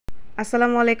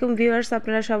আসসালামু আলাইকুম ভিউয়ার্স,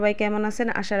 আপনারা সবাই কেমন আছেন?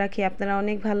 আশা রাখি আপনারা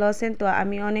অনেক ভালো আছেন। তো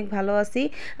আমি অনেক ভালো আছি।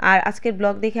 আর আজকের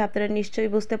ব্লগ দেখে আপনারা নিশ্চয়ই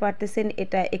বুঝতে পারতেছেন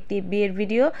এটা একটি বিয়ের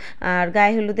ভিডিও। আর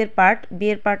গায়ে হলুদের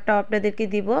বিয়ের পার্টটাও আপনাদেরকে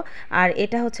দিব। আর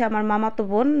এটা হচ্ছে আমার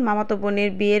মামাতো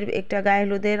বোনের বিয়ের একটা গায়ে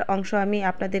হলুদের অংশ আমি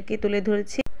আপনাদেরকে তুলে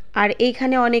ধরেছি। আর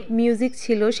এইখানে অনেক মিউজিক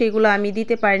ছিল, সেগুলো আমি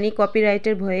দিতে পারিনি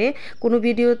কপিরাইটের ভয়ে। কোনো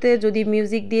ভিডিওতে যদি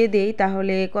মিউজিক দিয়ে দেই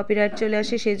তাহলে কপিরাইট চলে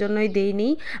আসে, সেজন্যই দেইনি।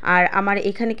 আর আমার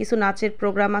এখানে কিছু নাচের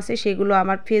প্রোগ্রাম আছে, সেগুলো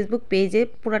আমার ফেসবুক পেজে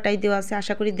পুরাটাই দেওয়া আছে,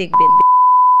 আশা করি দেখবেন।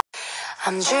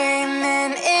 I'm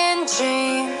dreaming in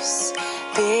dreams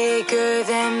bigger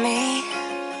than me,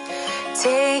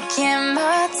 taking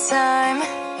my time,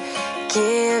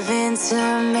 giving to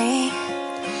me.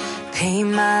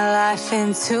 Paint my life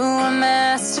into a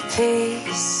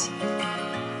masterpiece,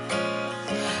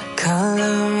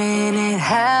 coloring it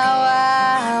how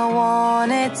I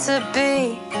want it to be.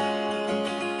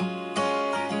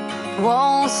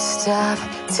 Won't stop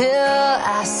till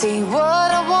I see what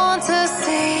I want to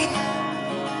see.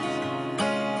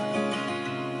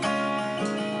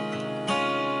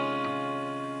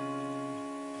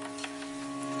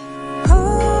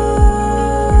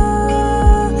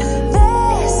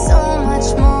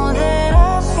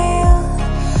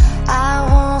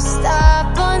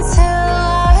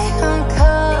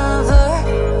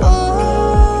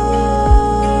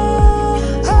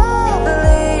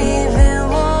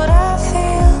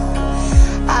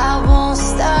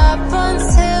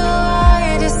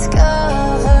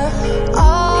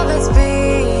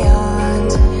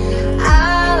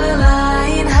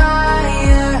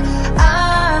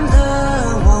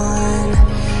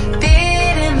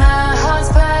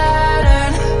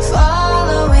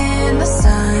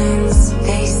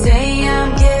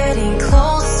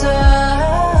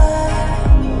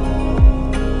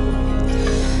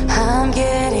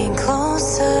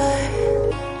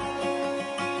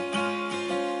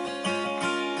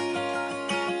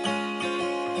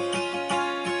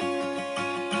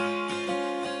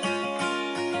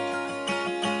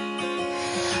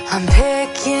 I'm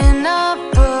picking up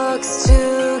books to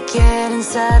get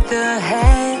inside the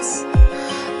heads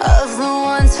of the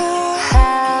ones who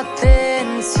happen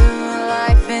to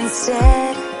life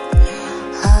instead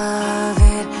of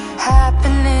it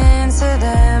happening to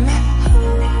them.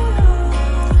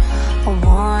 I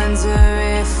wonder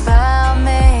if I'll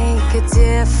make a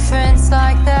difference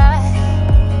like that,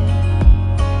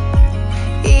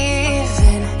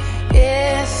 even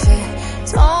if it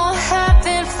don't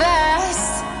happen fast.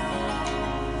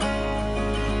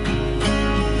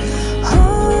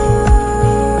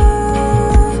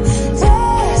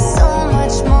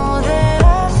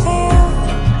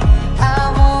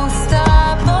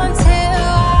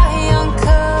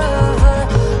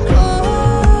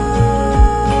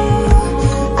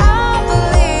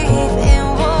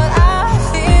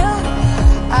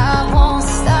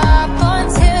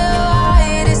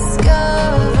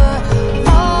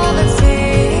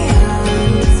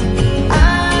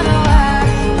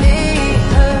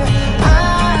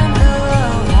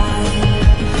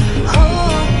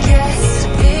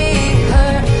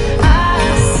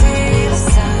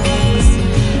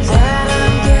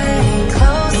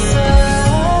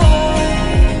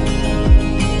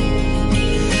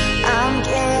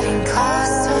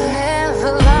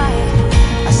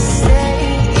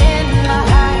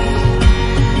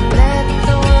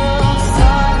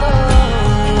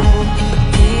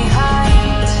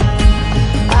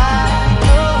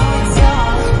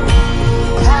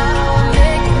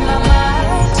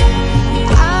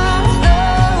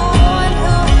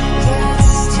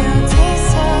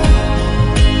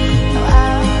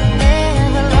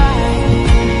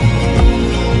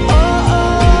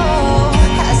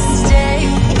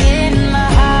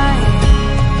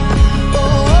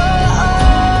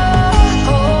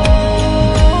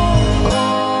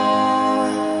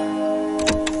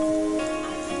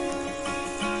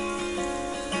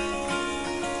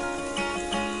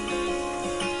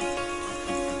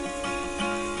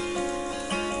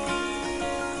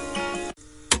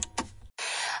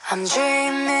 I'm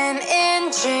dreaming in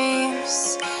dreams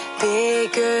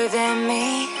bigger than me,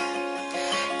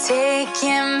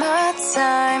 taking my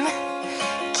time,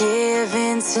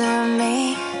 giving to me.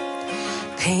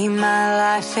 Paint my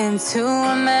life into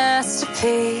a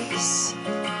masterpiece,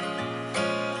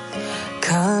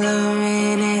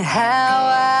 coloring it how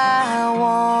I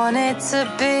want it to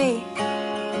be.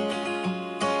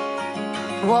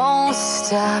 Won't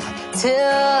stop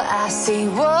till I see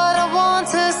what I want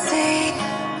to see.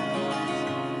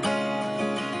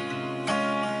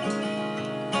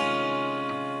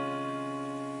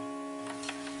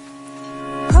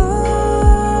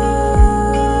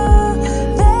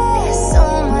 There's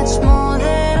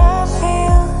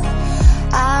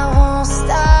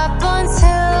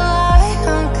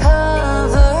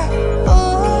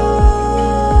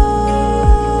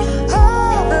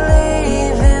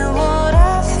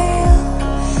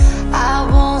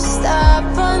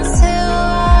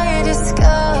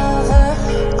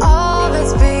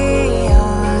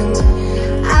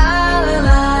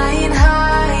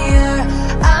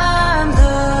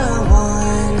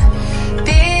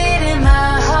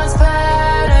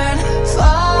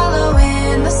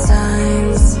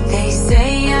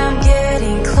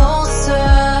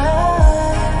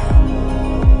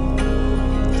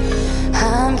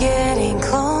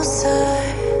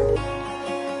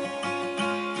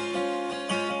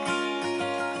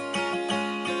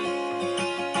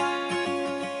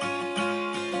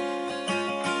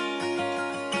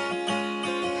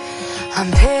I'm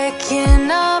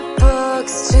picking up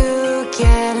books to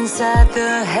get inside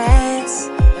the heads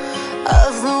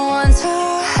of the ones who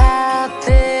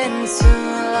happen to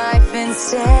life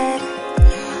instead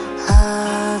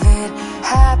of it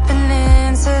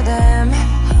happening to them.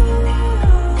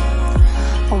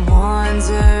 I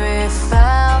wonder if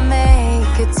I'll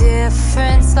make a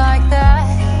difference like that,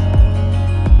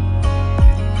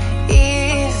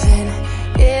 even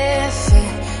if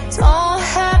it don't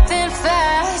happen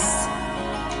fast.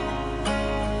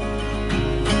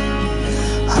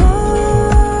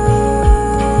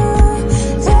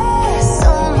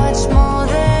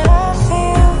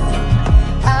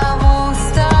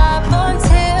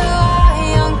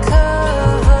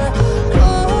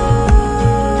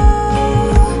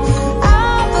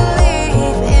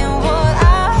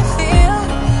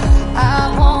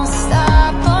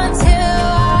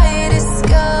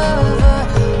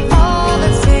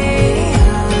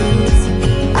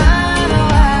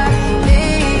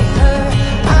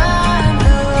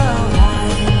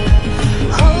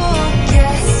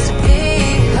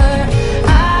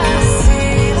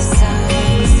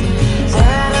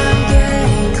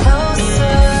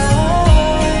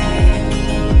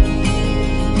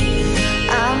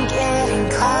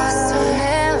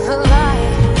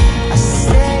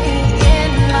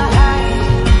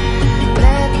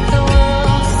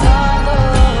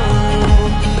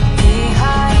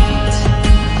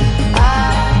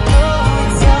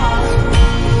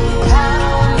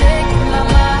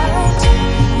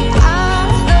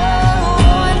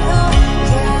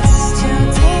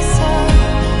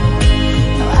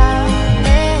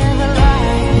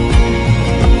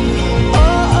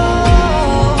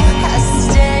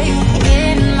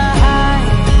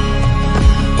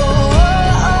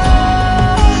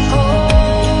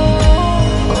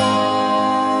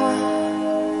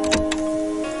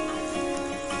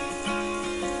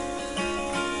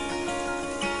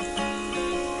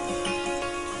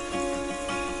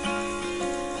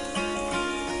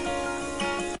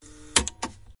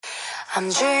 I'm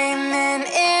dreaming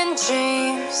in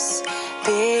dreams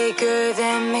bigger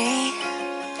than me,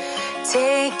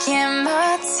 taking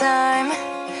my time,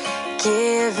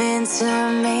 giving to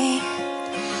me,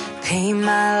 paint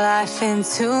my life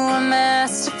into a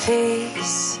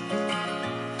masterpiece,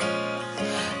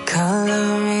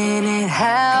 coloring it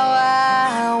how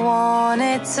I want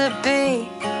it to be.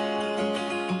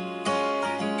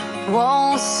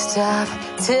 Won't stop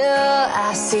till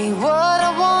I see what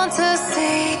I want to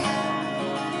see.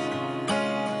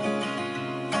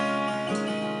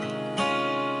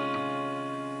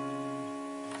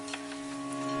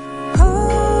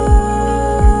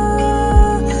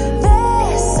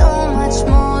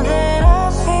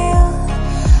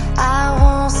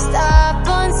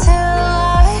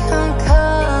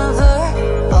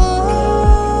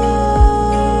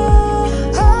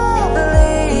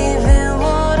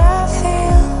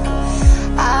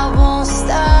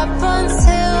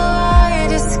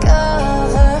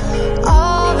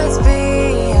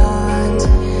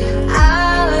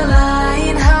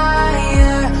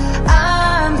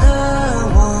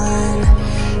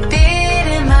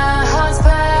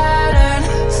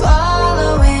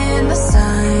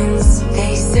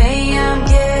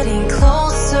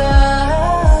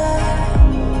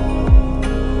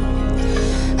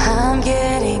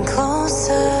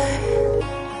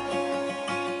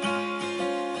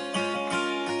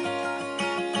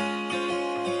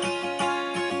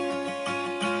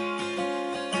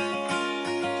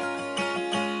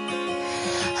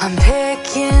 I'm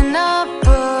picking up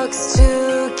books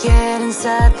to get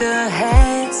inside the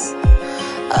heads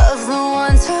of the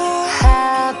ones who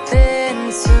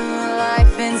happen to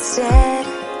life instead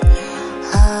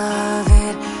of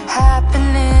it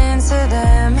happening to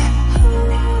them.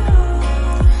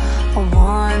 I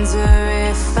wonder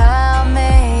if I'll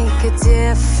make a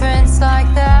difference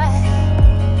like that,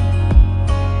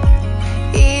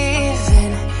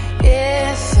 even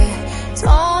if it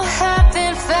don't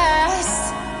happen fast.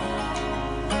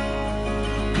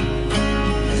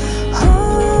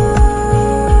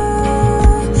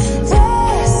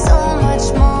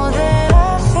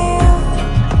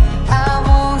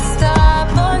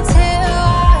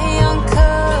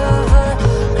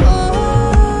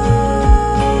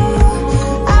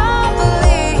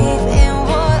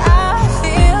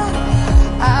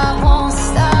 I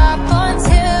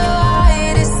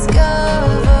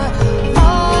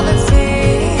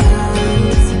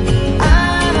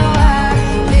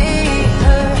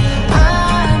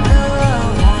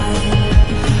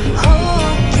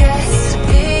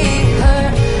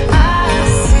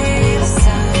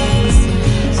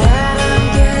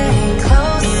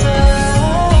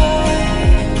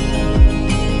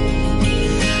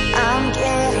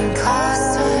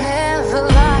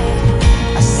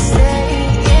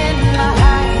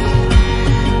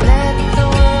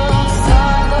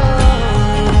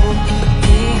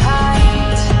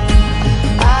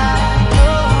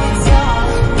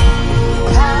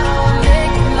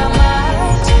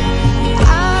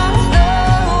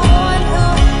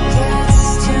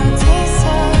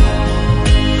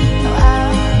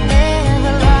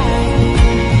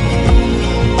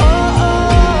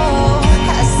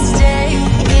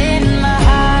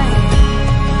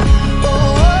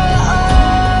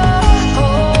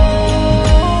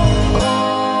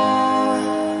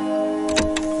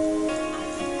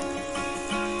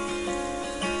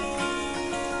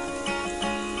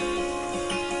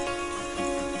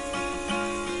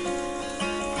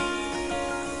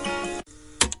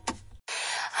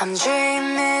I'm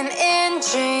dreaming in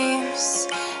dreams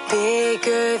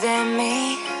bigger than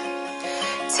me,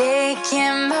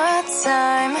 taking my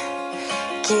time,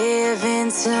 giving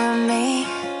to me,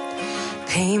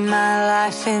 paint my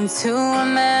life into a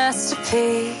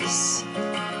masterpiece,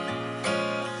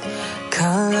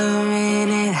 coloring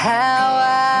it how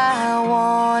I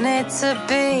want it to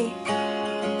be.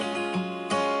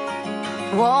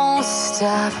 Won't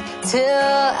stop till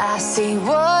I see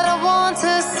what I want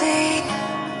to see.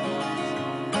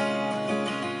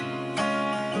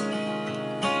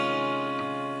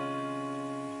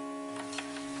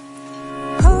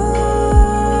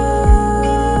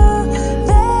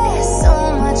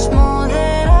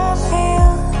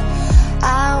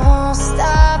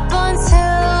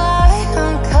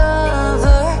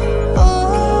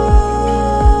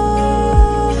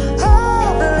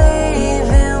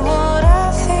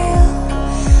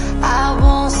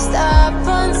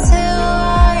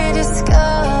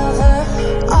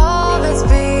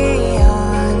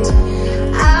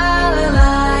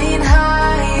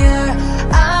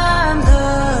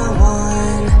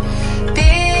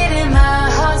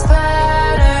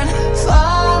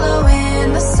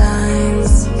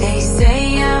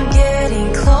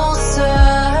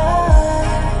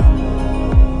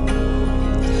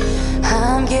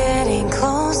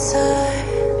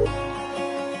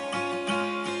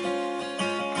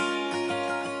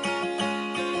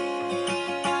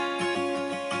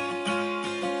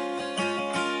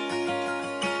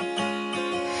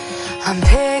 I'm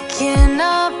picking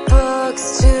up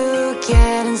books to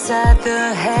get inside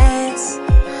the heads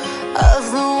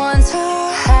of the ones who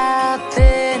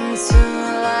happen to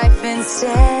life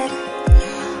instead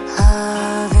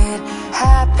of it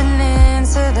happening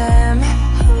to them.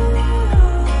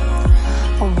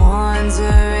 I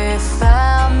wonder if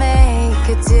I'll make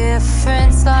a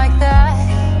difference like that,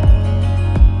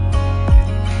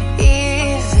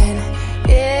 even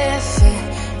if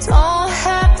it don't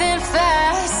happen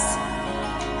fast.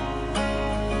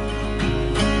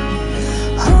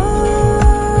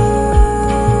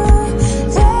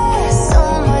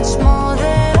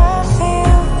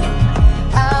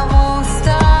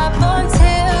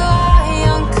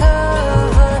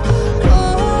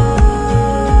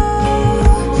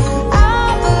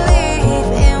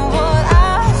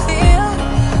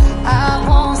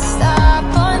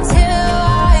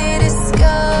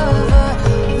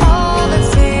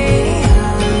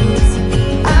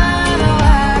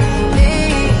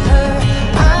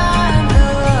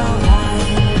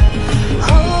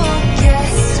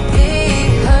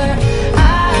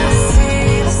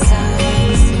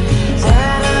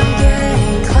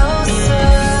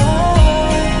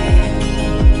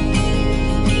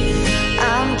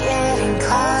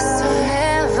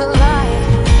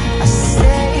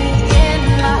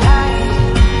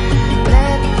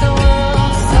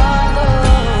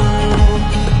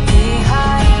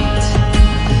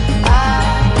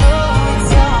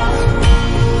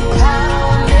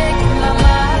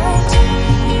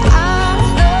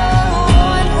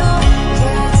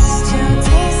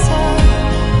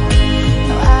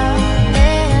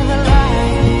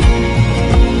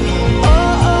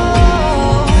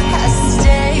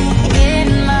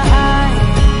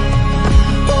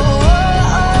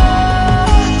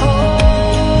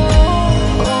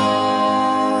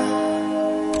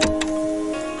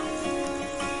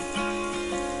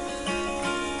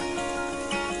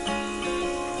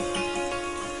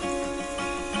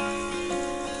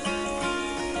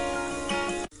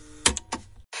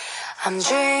 I'm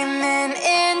dreaming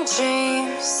in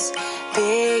dreams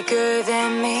bigger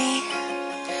than me,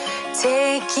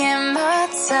 taking my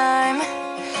time,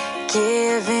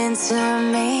 giving to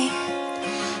me,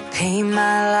 paint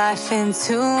my life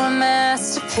into a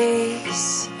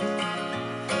masterpiece,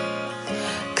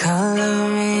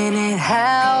 coloring it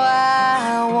how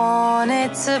I want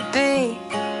it to be.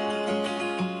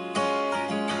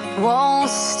 Won't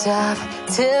stop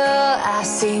till I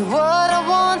see what I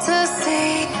want to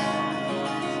see.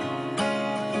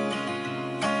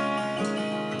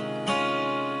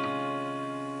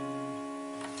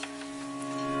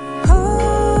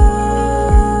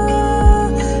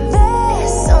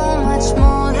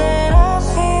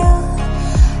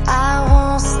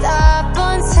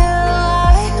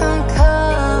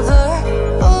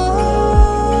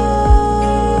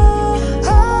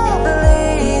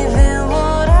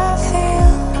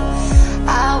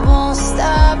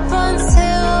 Stop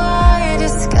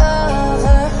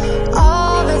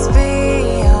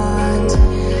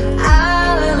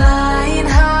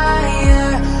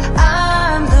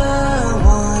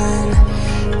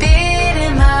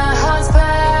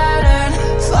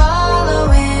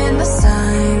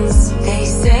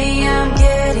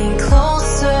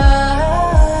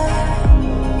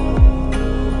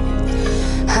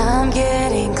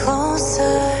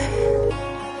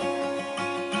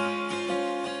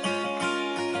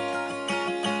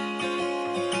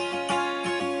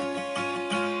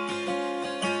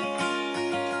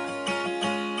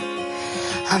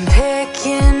I'm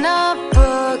picking up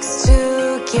books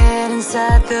to get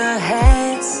inside the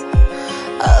heads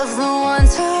of the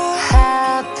ones who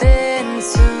happen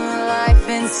to life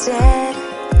instead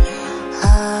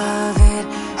of it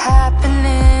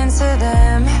happening to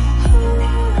them.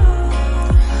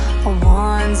 I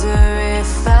wonder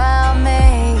if I'll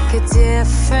make a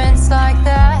difference like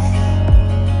that,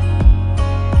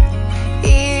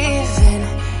 even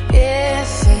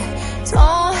if it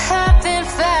don't happen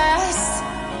fast.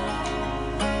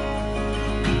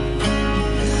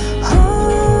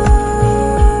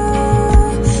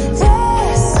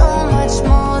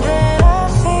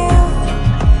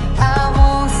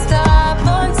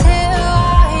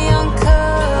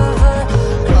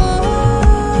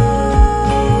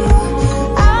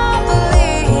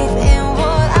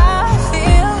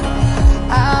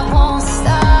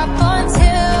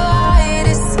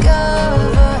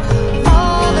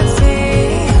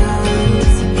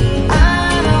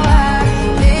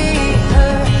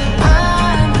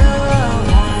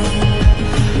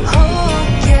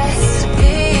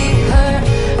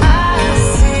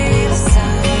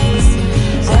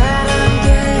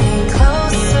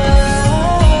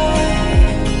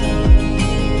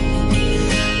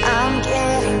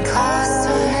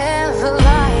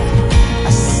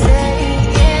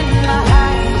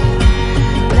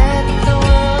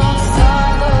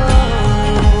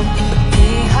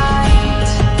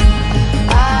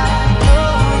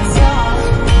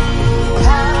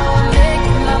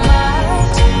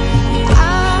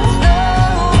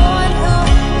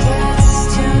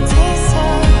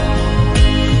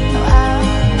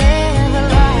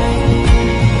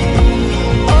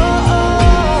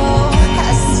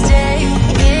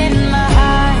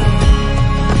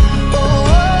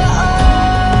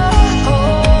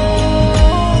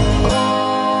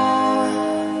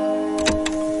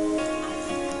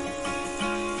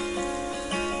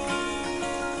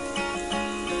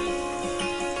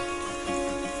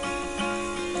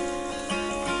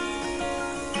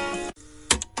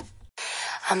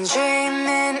 I'm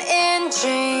dreaming in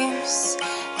dreams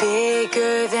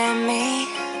bigger than me,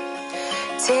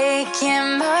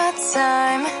 taking my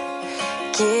time,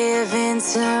 giving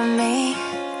to me,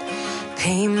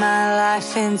 paint my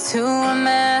life into a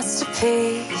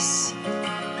masterpiece,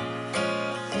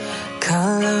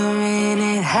 coloring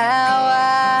it how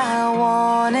I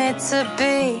want it to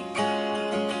be.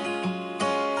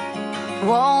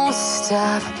 Won't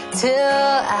stop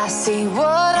till I see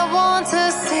what I want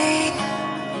to see.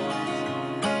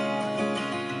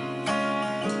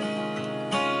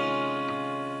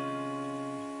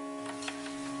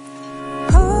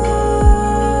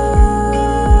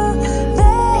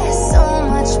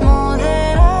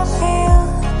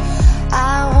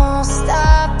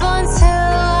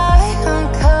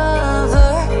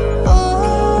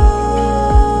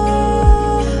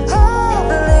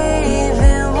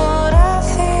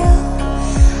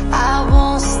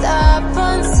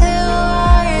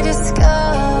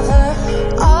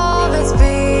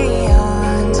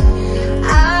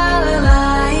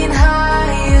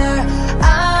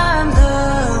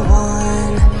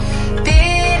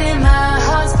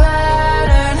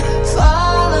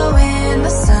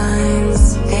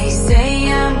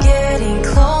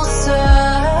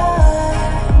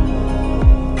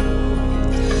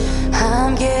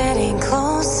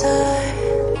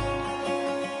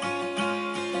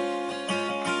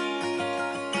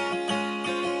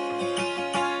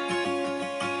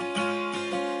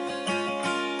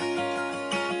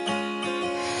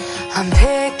 I'm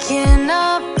picking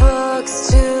up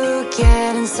books to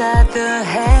get inside the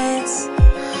heads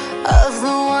of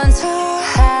the ones who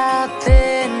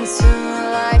happen to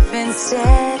life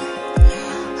instead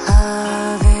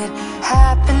of it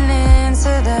happening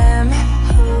to them.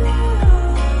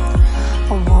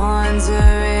 I wonder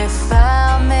if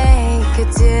I'll make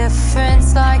a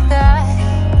difference like that,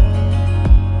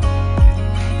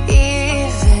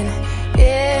 even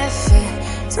if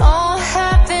it don't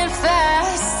happen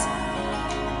fast.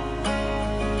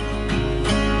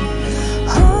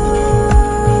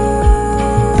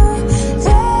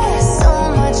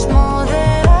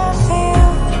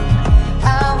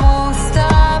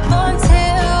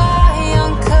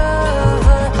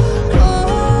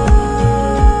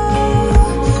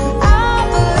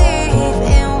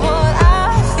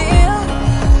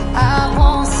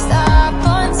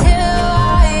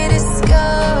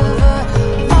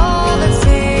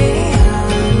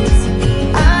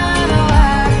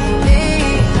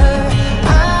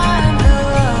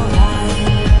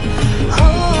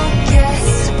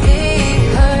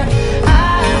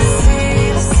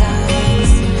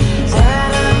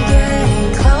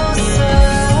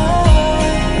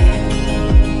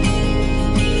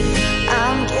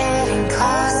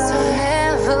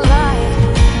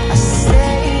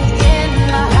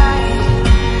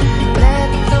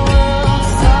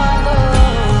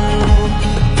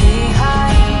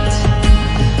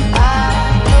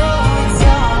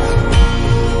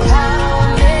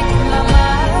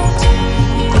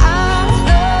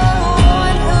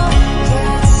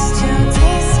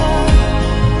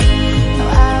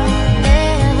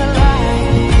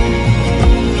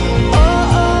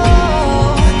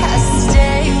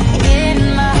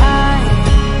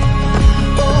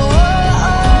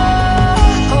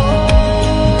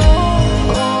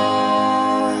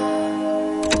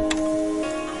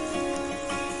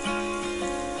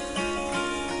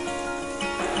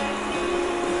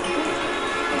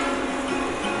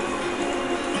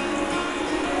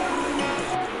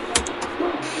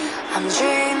 I'm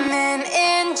dreaming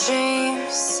in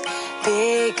dreams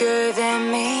bigger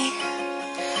than me,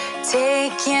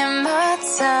 taking my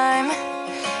time,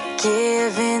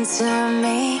 giving to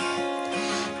me,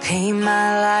 paint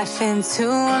my life into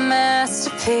a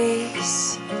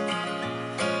masterpiece,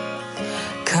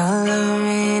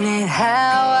 coloring it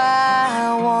how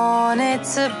I want it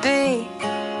to be.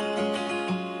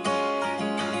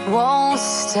 Won't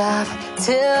stop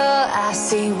till I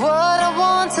see what I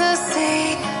want to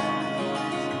see.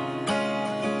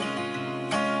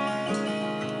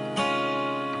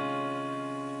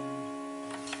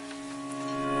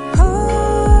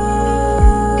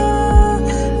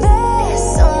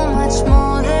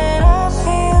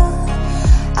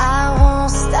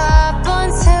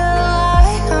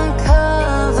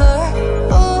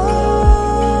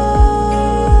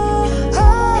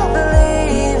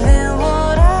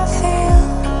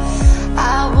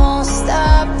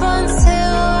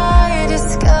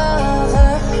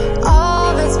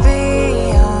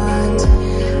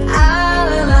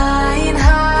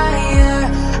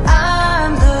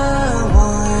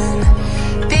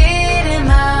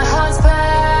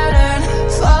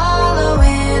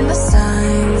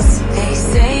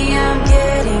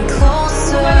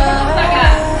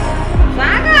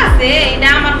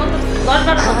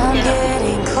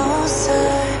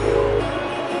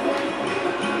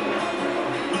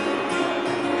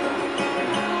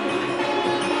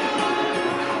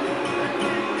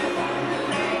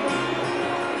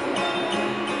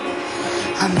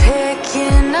 I'm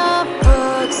picking up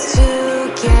books to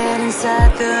get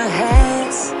inside the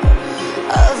heads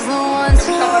of the ones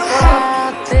who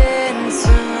happen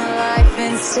to life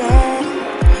instead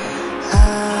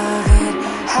of it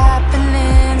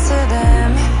happening to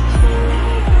them.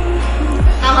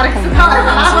 I wonder if I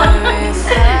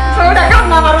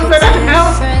could make a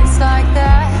difference like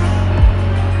that.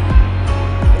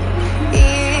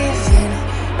 Even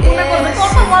if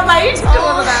it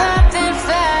all happened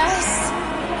fast.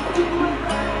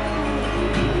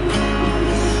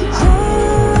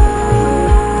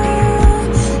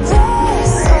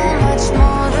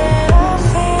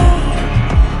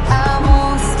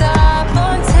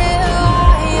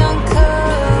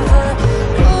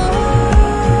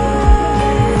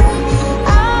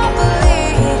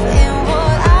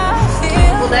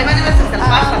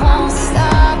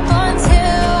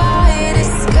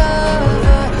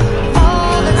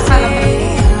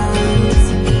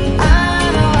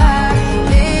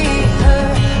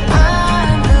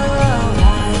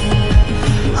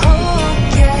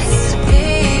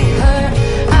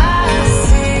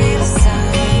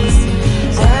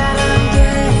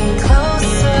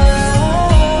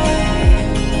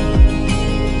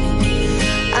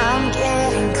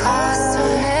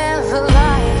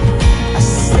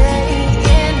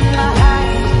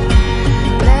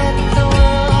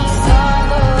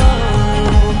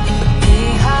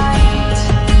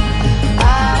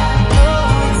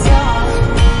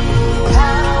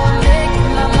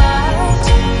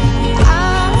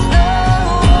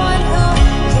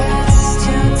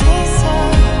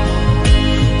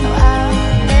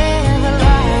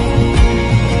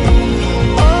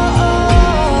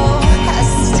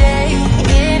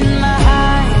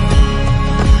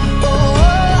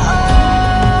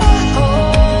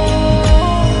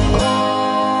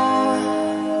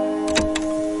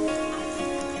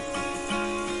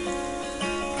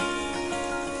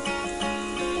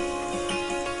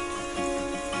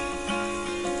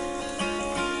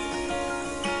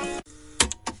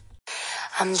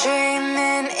 I'm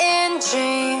dreaming in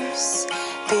dreams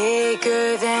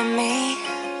bigger than me,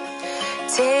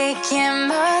 taking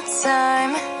my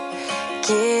time,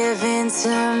 giving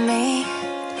to me,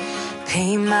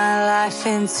 paint my life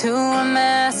into a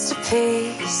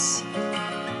masterpiece,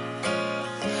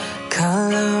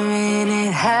 coloring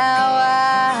it how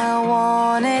I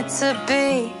want it to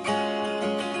be.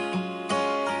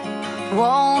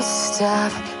 Won't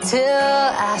stop till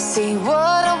I see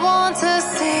what I want to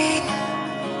see.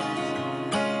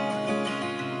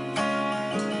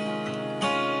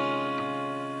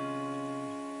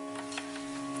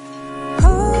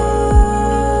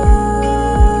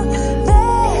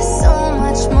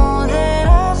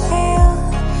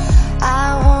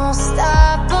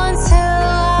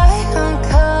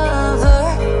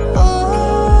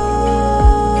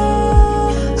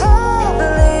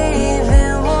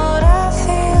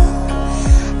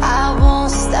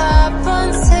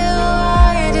 Until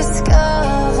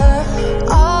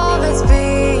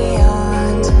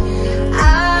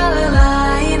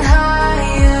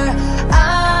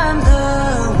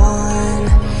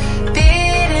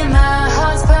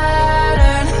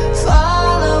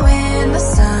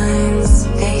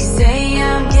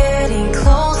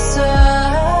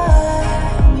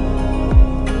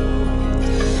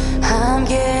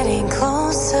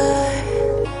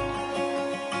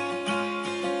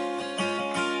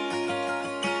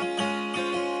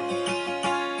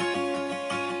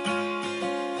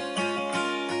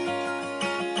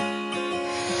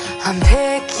I'm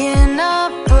picking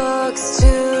up books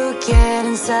to get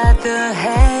inside the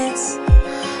heads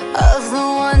of the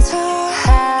ones who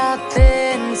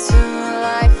happen to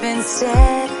life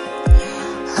instead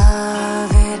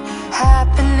of it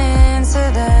happening to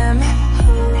them.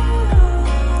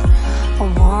 I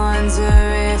wonder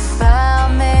if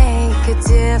I'll make a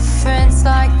difference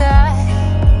like that,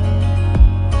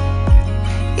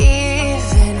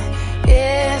 even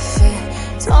if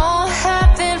it don't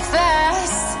happen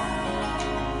fast.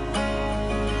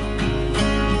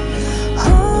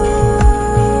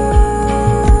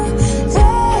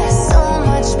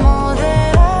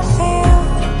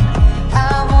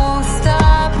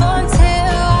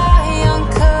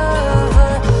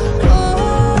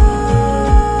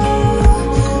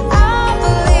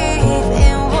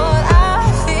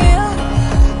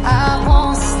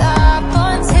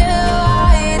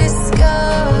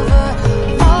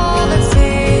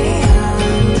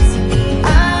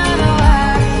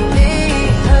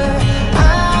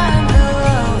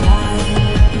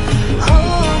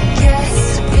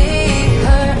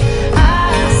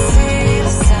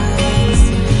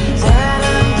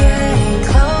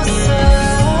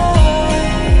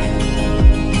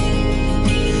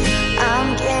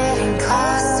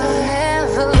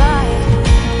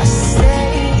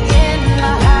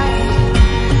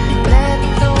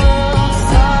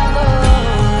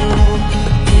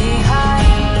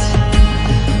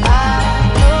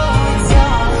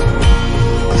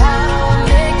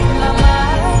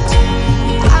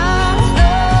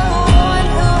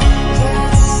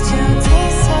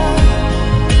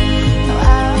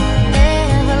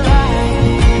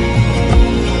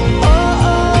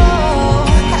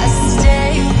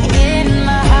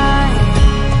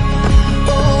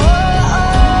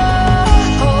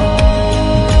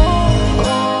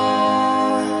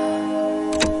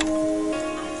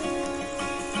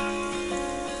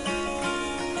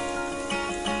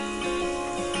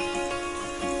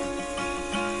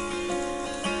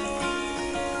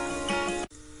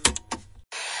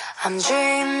 I'm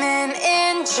dreaming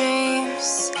in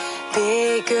dreams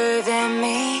bigger than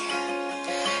me,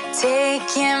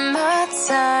 taking my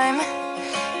time,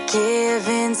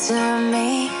 giving to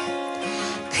me,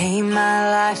 paint my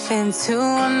life into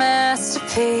a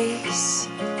masterpiece,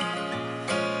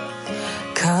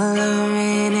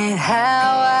 coloring it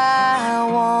how I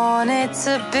want it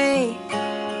to be.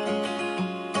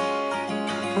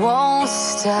 Won't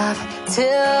stop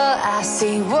till I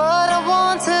see what I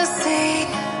want to see.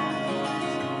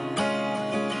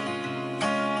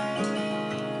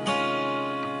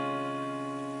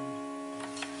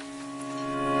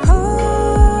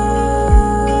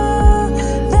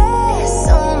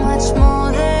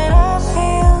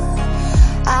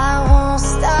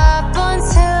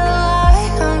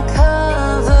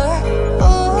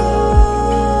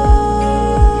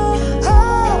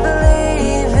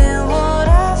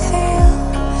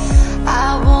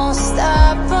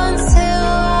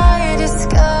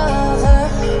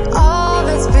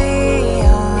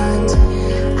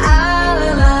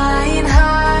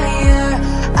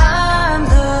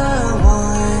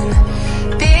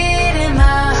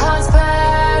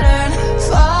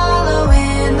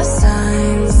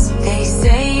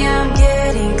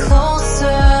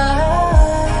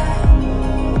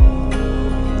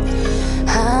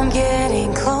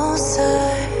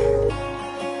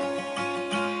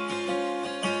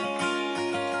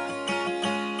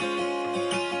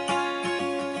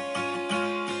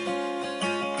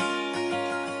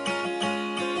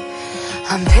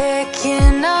 I'm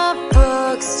picking up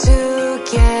books to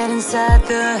get inside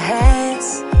the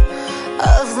heads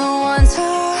of the ones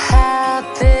who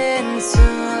happen to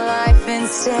life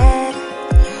instead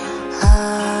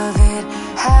of it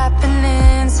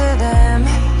happening to them.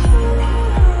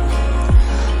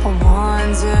 I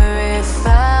wonder if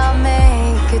I'll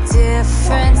make a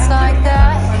difference like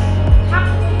that,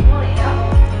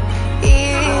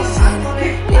 even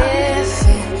if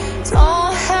it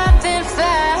don't happen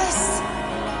fast.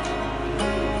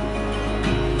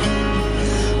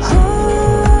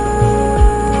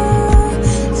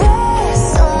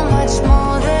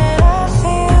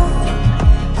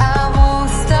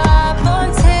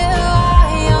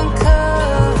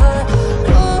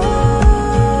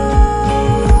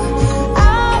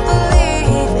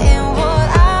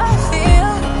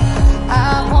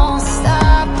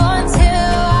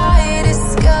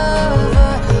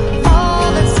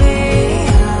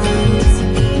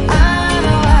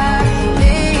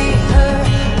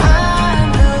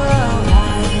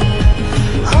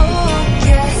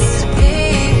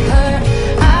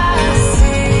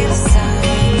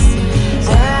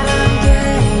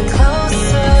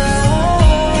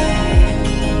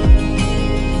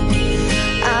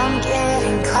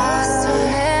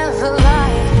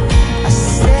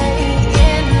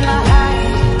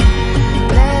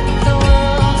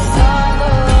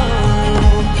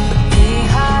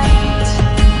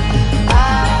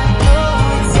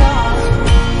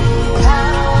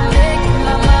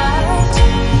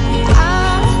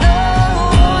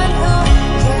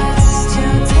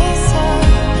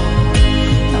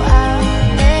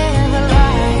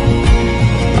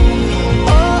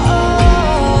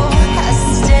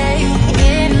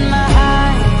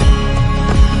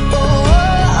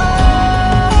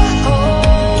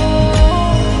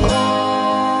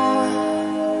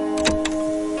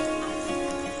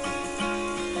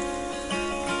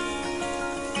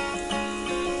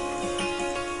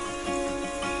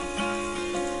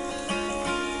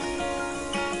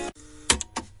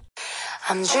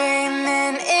 I'm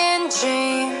dreaming in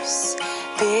dreams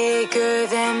bigger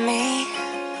than me,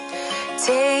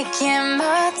 taking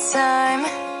my time,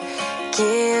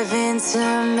 giving to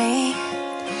me,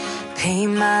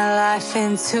 paint my life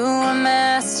into a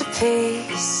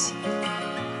masterpiece,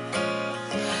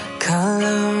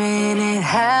 coloring it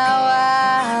how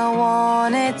I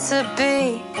want it to be.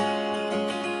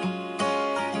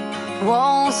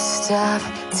 Won't stop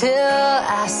till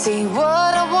I see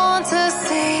what I want to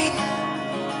see.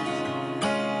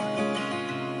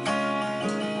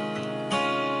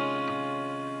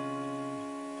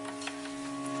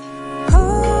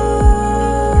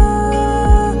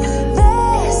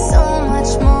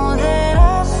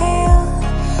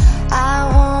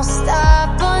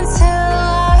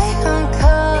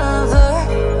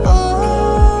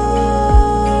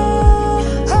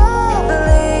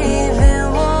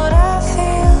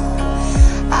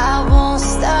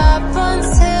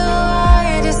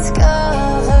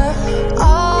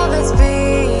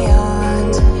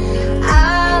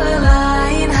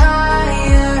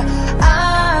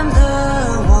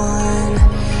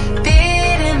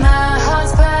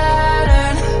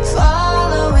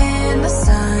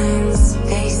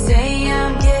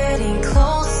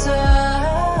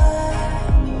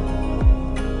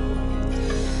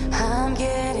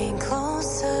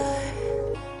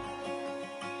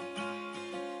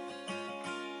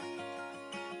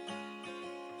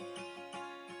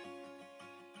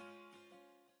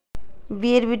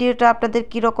 বিয়ের ভিডিওটা আপনাদের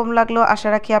কি রকম লাগলো আশা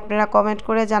রাখি আপনারা comment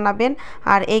করে জানাবেন।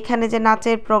 আর এইখানে যে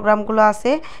নাচের প্রোগ্রামগুলো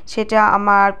আছে সেটা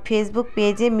আমার ফেসবুক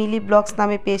পেজে মিলি ব্লগস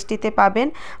নামে পেজটিতে পাবেন।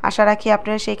 আশা রাখি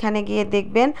আপনারা সেখানে গিয়ে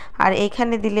দেখবেন। আর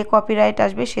এইখানে দিলে কপিরাইট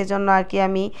আসবে, সেজন্য আর কি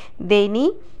আমি দেইনি।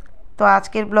 তো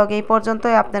আজকের ব্লগ এই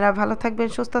পর্যন্তই। আপনারা ভালো থাকবেন,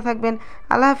 সুস্থ থাকবেন।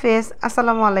 আল্লাহ হাফেজ,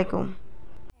 আসসালামু আলাইকুম।